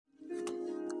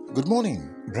Good morning,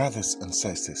 brothers and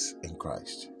sisters in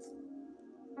Christ.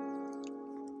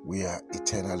 We are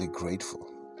eternally grateful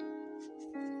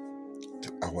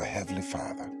to our Heavenly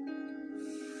Father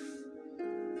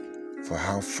for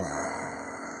how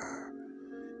far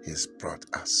He's brought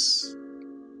us.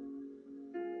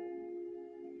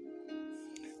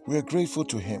 We are grateful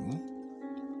to Him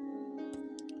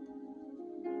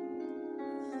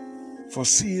for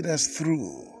seeing us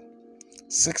through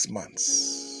 6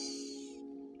 months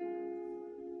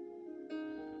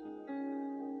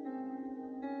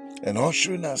and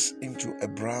ushering us into a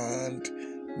brand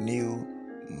new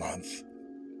month,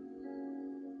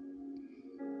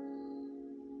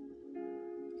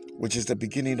 which is the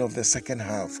beginning of the second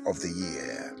half of the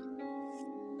year.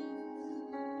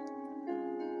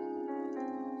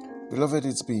 Beloved,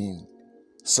 it's been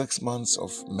 6 months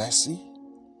of mercy,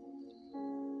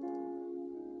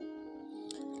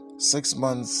 6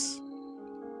 months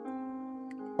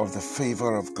of the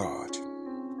favor of God.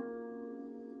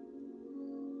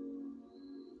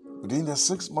 Within the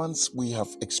 6 months, we have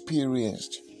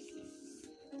experienced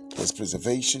His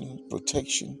preservation,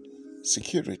 protection,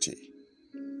 security.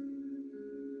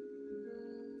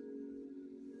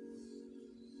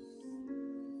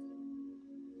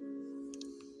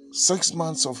 Six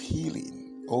months of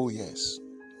healing. Oh yes.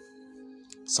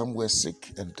 Some were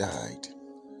sick and died.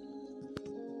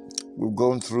 We've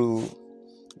gone through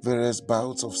various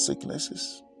bouts of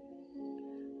sicknesses,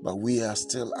 but we are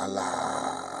still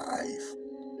alive.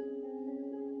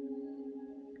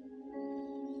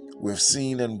 We've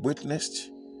seen and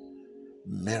witnessed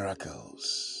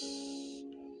miracles.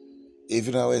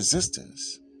 Even our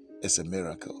existence is a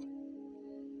miracle.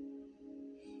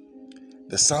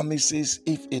 The psalmist says,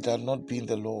 if it had not been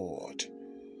the Lord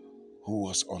who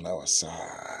was on our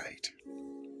side,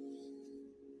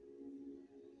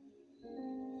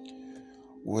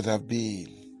 would have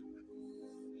been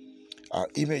our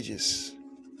images,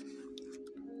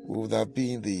 would have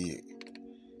been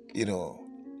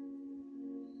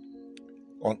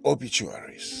on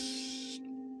obituaries,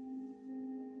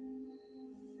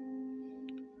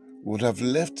 would have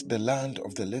left the land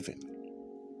of the living.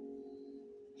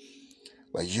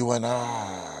 But you and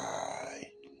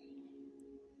I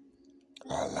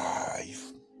are alive.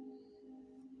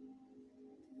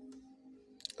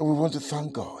 And we want to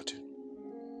thank God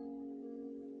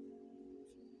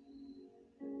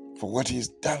for what He's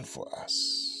done for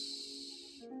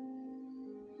us.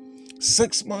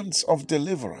 6 months of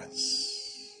deliverance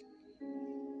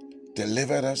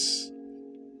delivered us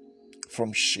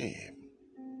from shame,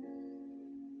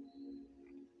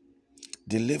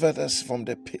 delivered us from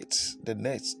the pits, the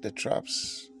nets, the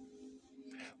traps,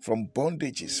 from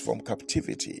bondages, from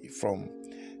captivity, from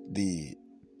the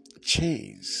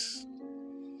chains,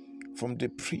 from the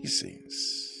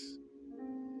prisons,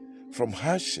 from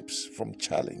hardships, from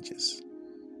challenges,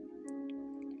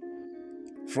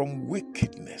 from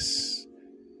wickedness.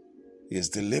 He has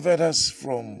delivered us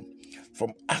from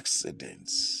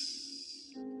accidents,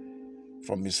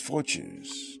 from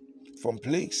misfortunes, from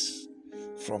plagues,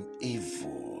 from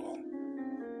evil.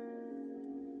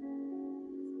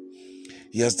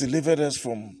 He has delivered us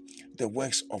from the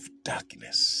works of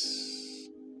darkness.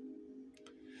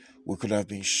 We could have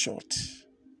been shot.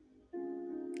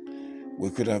 We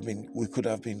could have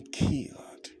been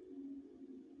killed.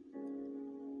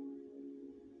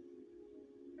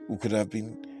 We could have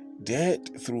been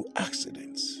dead through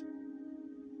accidents.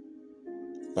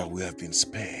 But we have been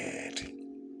spared.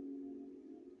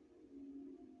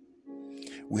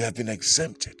 We have been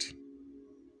exempted.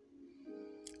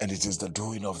 And it is the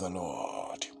doing of the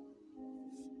Lord.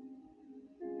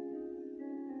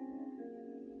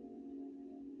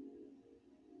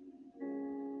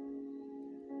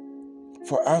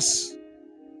 For us,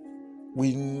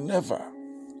 we never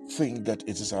think that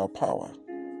it is our power,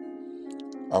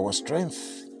 our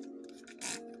strength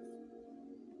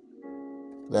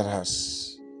that has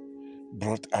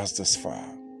brought us this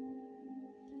far.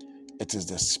 It is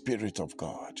the Spirit of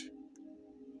God.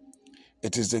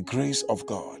 It is the grace of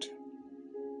God.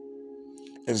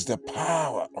 It is the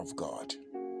power of God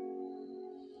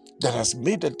that has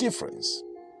made a difference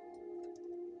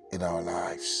in our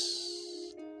lives.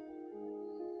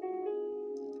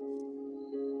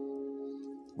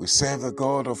 We serve the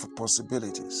God of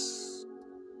possibilities.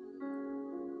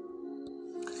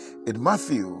 In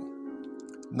Matthew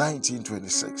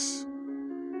 19:26,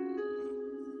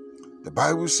 the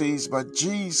Bible says, but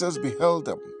Jesus beheld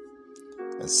them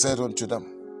and said unto them,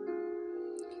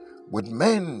 with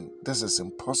men this is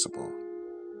impossible,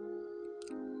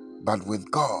 but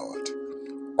with God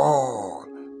all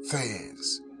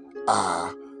things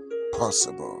are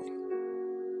possible.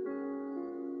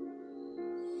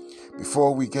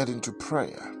 Before we get into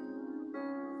prayer,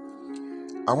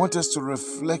 I want us to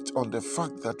reflect on the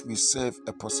fact that we serve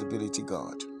a possibility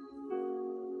God.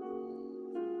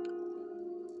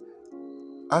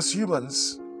 As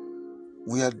humans,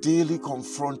 we are daily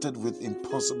confronted with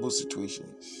impossible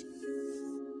situations.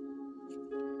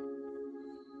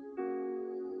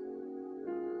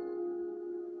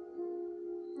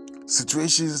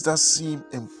 Situations that seem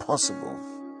impossible.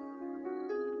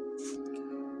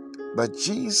 But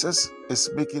Jesus is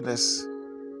making us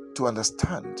to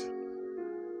understand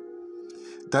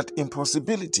that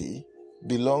impossibility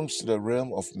belongs to the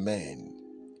realm of man,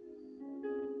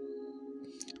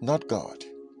 not God.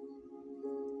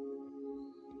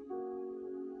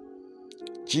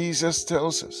 Jesus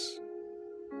tells us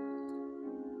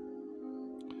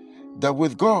that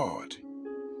with God,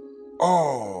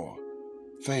 all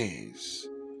things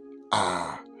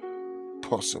are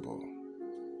possible.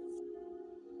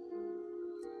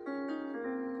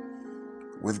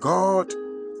 With God,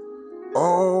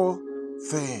 all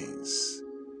things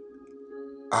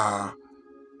are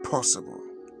possible.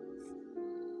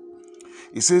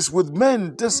 He says, with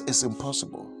men, this is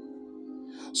impossible.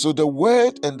 So the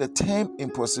word and the term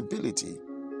impossibility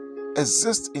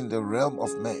exists in the realm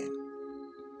of man.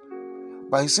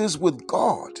 But he says, with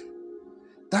God,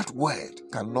 that word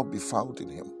cannot be found in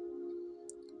him.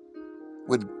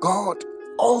 With God,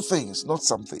 all things, not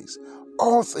some things,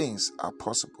 all things are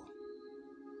possible.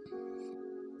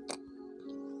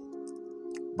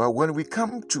 But when we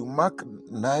come to Mark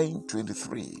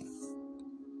 9:23,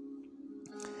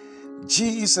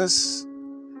 Jesus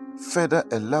further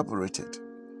elaborated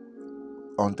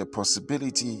on the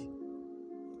possibility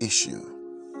issue.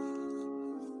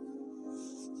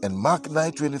 In Mark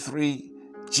 9:23,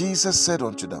 Jesus said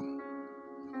unto them,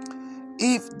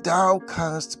 if thou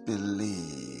canst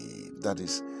believe, that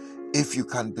is, if you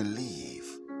can believe,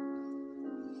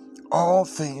 all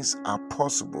things are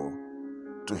possible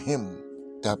to him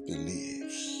that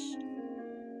believes.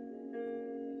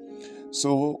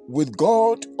 So with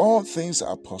God, all things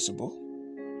are possible.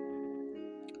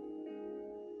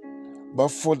 But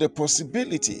for the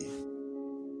possibility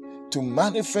to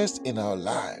manifest in our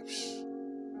lives,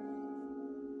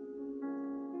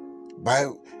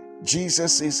 by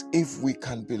Jesus says, if we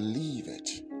can believe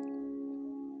it.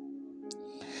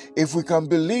 If we can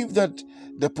believe that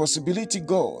the possibility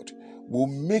God will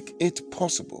make it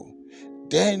possible,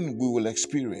 then we will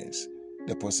experience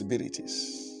the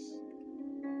possibilities.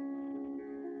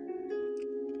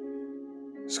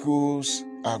 Schools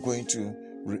are going to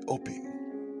reopen.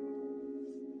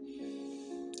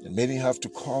 And many have to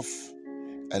cough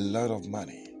a lot of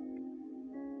money.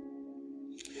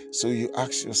 So you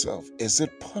ask yourself, is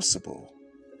it possible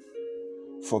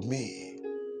for me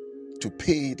to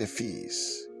pay the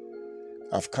fees?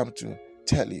 I've come to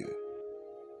tell you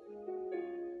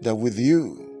that with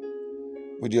you,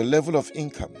 with your level of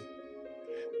income,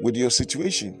 with your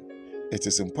situation, it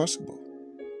is impossible.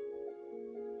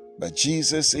 But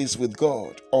Jesus is with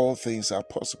God, all things are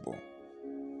possible.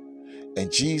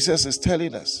 And Jesus is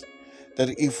telling us that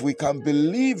if we can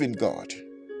believe in God,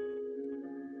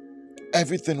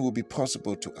 everything will be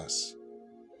possible to us.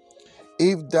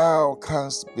 If thou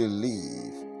canst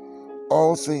believe,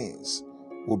 all things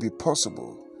will be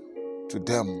possible to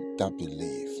them that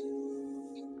believe.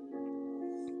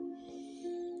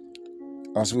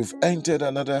 As we've entered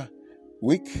another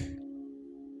week,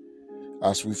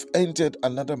 as we've entered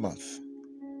another month,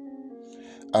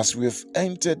 as we've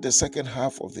entered the second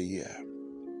half of the year,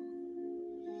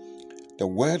 the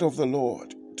word of the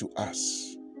Lord to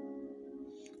us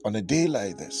on a day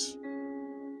like this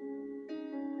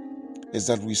is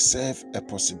that we serve a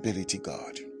possibility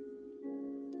God,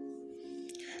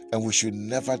 and we should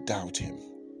never doubt him.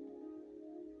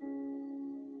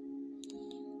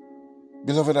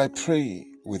 Beloved, I pray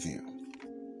with you.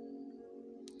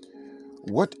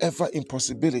 Whatever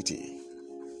impossibility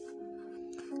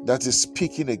that is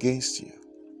speaking against you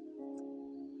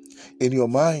in your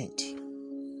mind,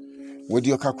 with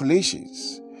your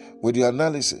calculations, with your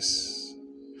analysis,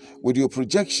 with your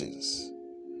projections,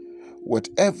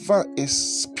 whatever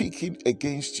is speaking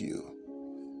against you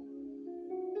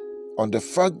on the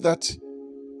fact that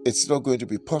it's not going to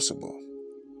be possible,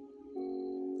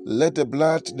 let the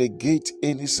blood negate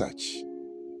any such.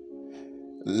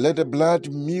 Let the blood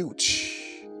mute,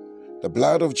 the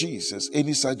blood of Jesus,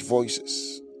 any such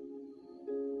voices.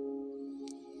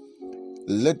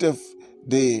 Let the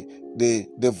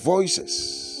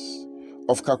voices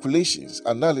of calculations,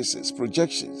 analysis,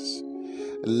 projections,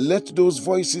 let those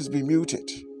voices be muted.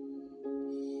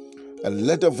 And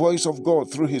let the voice of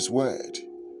God through his word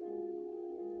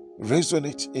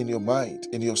resonate in your mind,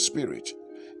 in your spirit,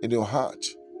 in your heart.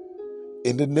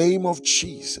 In the name of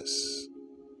Jesus,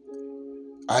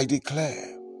 I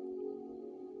declare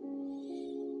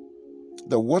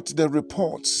that what the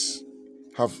reports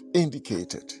have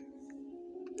indicated,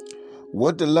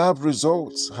 what the lab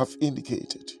results have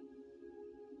indicated,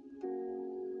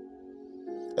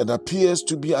 and appears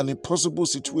to be an impossible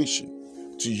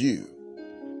situation to you,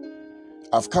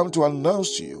 I've come to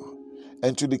announce to you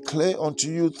and to declare unto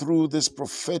you through this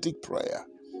prophetic prayer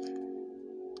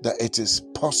that it is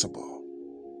possible.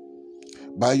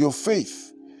 By your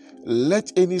faith,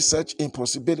 let any such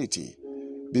impossibility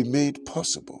be made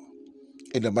possible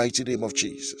in the mighty name of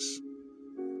Jesus.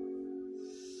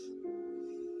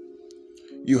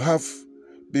 You have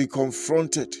been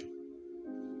confronted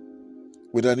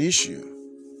with an issue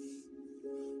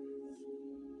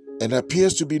and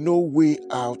appears to be no way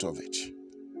out of it.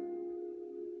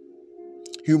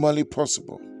 Humanly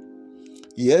possible.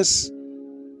 Yes,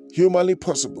 humanly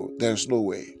possible, there's no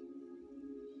way.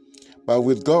 But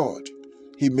with God,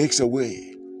 He makes a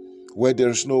way where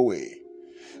there's no way.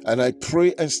 And I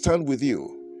pray and stand with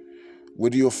you,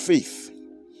 with your faith,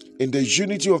 in the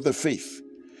unity of the faith.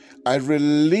 I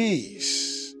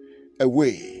release a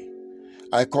way.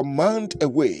 I command a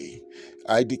way.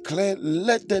 I declare,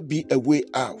 let there be a way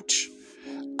out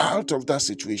of that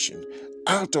situation,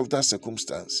 out of that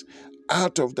circumstance,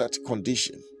 out of that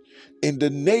condition. In the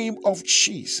name of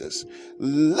Jesus,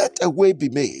 let a way be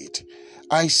made.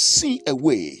 I see a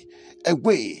way.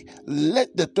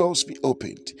 Let the doors be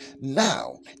opened.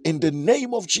 Now, in the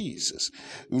name of Jesus,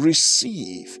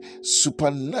 receive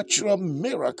supernatural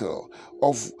miracle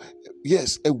of,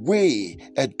 yes, a way,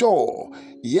 a door,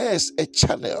 yes, a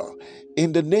channel.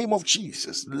 In the name of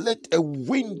Jesus, let a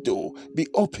window be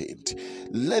opened.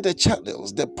 Let the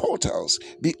channels, the portals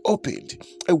be opened.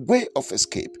 A way of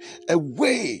escape. A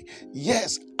way,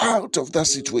 yes, out of that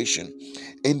situation.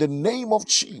 In the name of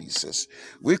Jesus,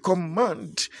 we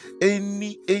command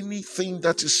anything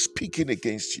that is speaking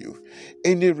against you,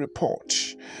 any report,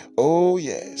 oh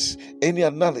yes, any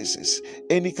analysis,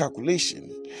 any calculation,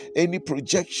 any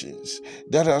projections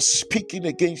that are speaking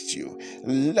against you,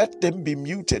 let them be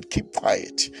muted. Keep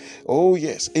quiet. Oh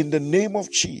yes, in the name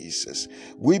of Jesus,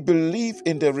 we believe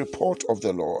in the report of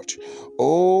the Lord.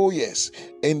 Oh yes,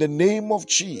 in the name of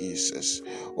Jesus.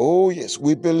 Oh yes,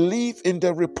 we believe in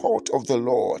the report of the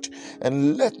Lord,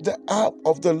 and let the arm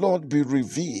of the Lord be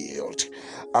revealed.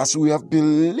 As we have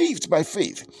believed by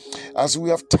faith, as we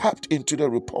have tapped into the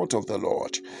report of the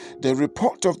Lord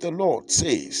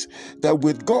says that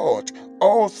with God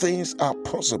all things are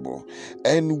possible,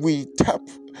 and we tap,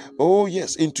 oh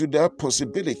yes, into that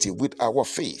possibility with our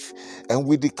faith, and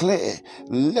we declare,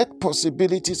 let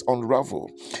possibilities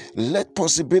unravel, let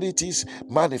possibilities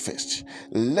manifest,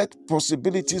 let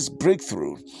possibilities break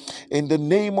through in the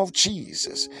name of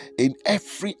Jesus, in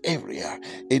every area,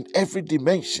 in every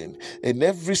dimension, in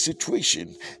every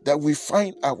situation that we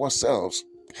find ourselves.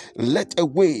 Let a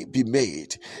way be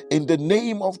made. In the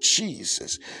name of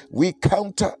Jesus, we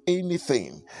counter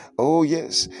anything, oh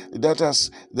yes, that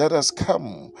has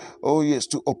come, oh yes,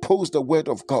 to oppose the word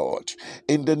of God.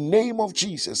 In the name of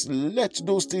Jesus, let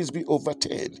those things be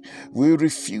overturned. We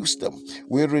refuse them,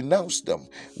 we renounce them,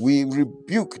 we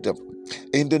rebuke them.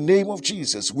 In the name of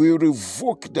Jesus, we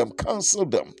revoke them, cancel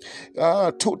them,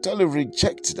 totally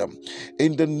reject them.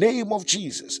 In the name of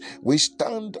Jesus, we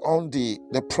stand on the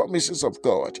promises of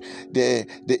God,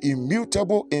 the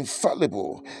immutable,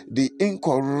 infallible, the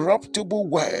incorruptible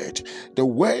word, the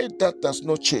word that does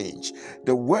not change,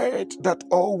 the word that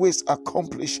always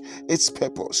accomplishes its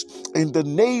purpose. In the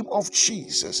name of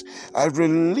Jesus, I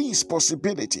release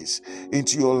possibilities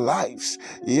into your lives.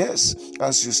 Yes,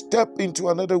 as you step into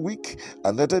another week,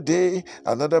 another day,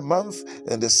 another month,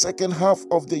 and the second half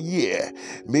of the year,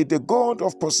 may the God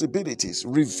of possibilities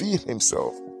reveal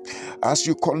Himself. As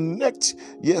you connect,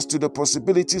 yes, to the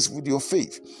possibilities with your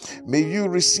faith, may you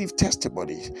receive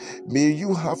testimony. May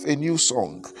you have a new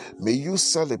song. May you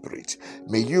celebrate.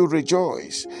 May you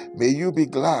rejoice. May you be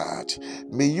glad.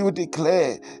 May you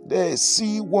declare,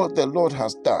 see what the Lord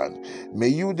has done. May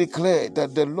you declare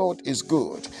that the Lord is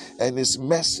good and His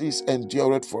mercies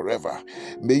endureth forever.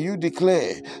 May you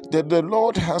declare that the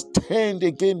Lord has turned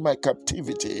again my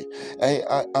captivity.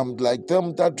 I am like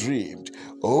them that dreamed.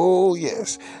 Oh,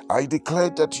 yes, I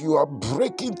declare that you are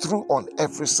breaking through on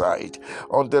every side,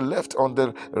 on the left, on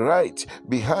the right,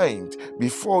 behind,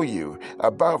 before you,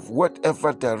 above,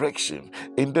 whatever direction,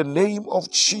 in the name of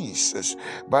Jesus,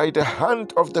 by the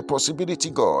hand of the possibility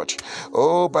God,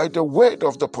 oh, by the word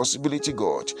of the possibility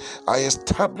God, I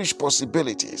establish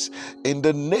possibilities in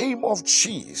the name of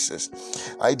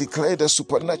Jesus. I declare the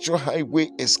supernatural highway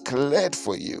is cleared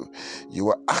for you. You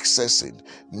are accessing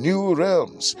new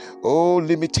realms. Oh,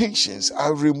 limitations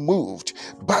are removed.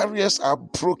 Barriers are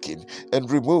broken and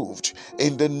removed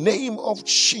in the name of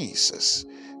Jesus.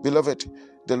 Beloved,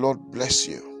 the Lord bless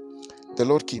you. The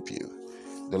Lord keep you.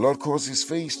 The Lord cause his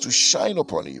face to shine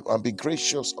upon you and be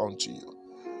gracious unto you.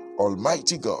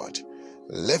 Almighty God,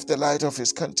 lift the light of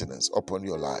his countenance upon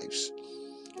your lives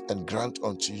and grant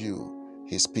unto you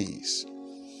his peace.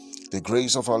 The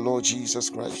grace of our Lord Jesus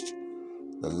Christ,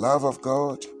 the love of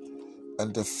God,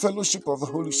 and the fellowship of the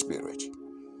Holy Spirit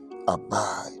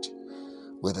abide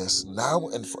with us now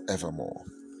and forevermore.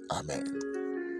 Amen.